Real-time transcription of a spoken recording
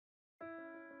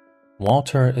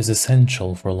Water is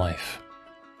essential for life.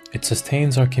 It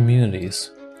sustains our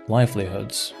communities,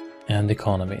 livelihoods, and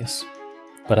economies.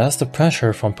 But as the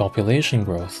pressure from population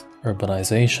growth,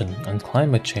 urbanization, and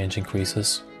climate change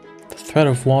increases, the threat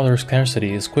of water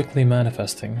scarcity is quickly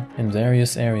manifesting in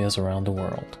various areas around the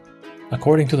world.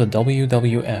 According to the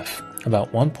WWF,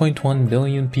 about 1.1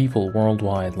 billion people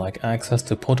worldwide lack access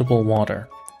to potable water,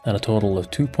 and a total of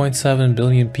 2.7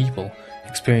 billion people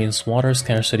experience water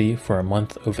scarcity for a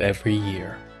month of every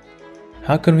year.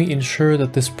 How can we ensure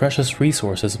that this precious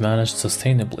resource is managed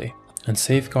sustainably and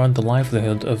safeguard the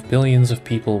livelihood of billions of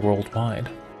people worldwide?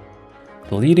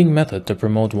 The leading method to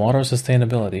promote water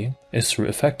sustainability is through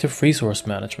effective resource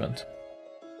management.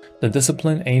 The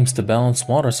discipline aims to balance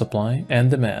water supply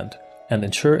and demand and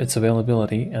ensure its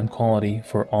availability and quality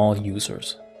for all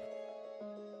users.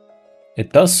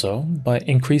 It does so by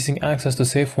increasing access to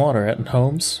safe water at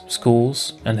homes,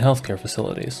 schools, and healthcare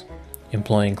facilities,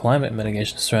 employing climate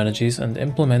mitigation strategies, and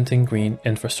implementing green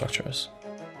infrastructures.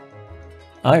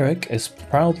 IEREK is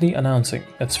proudly announcing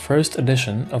its first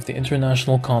edition of the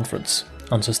International Conference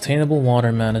on Sustainable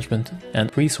Water Management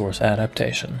and Resource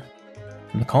Adaptation.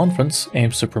 The conference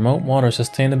aims to promote water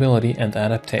sustainability and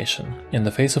adaptation in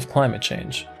the face of climate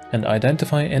change and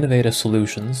identify innovative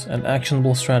solutions and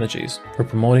actionable strategies for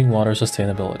promoting water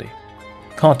sustainability.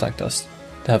 Contact us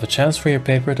to have a chance for your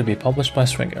paper to be published by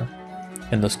Stringer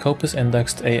in the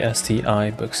Scopus-indexed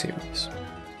ASTI book series.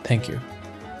 Thank you.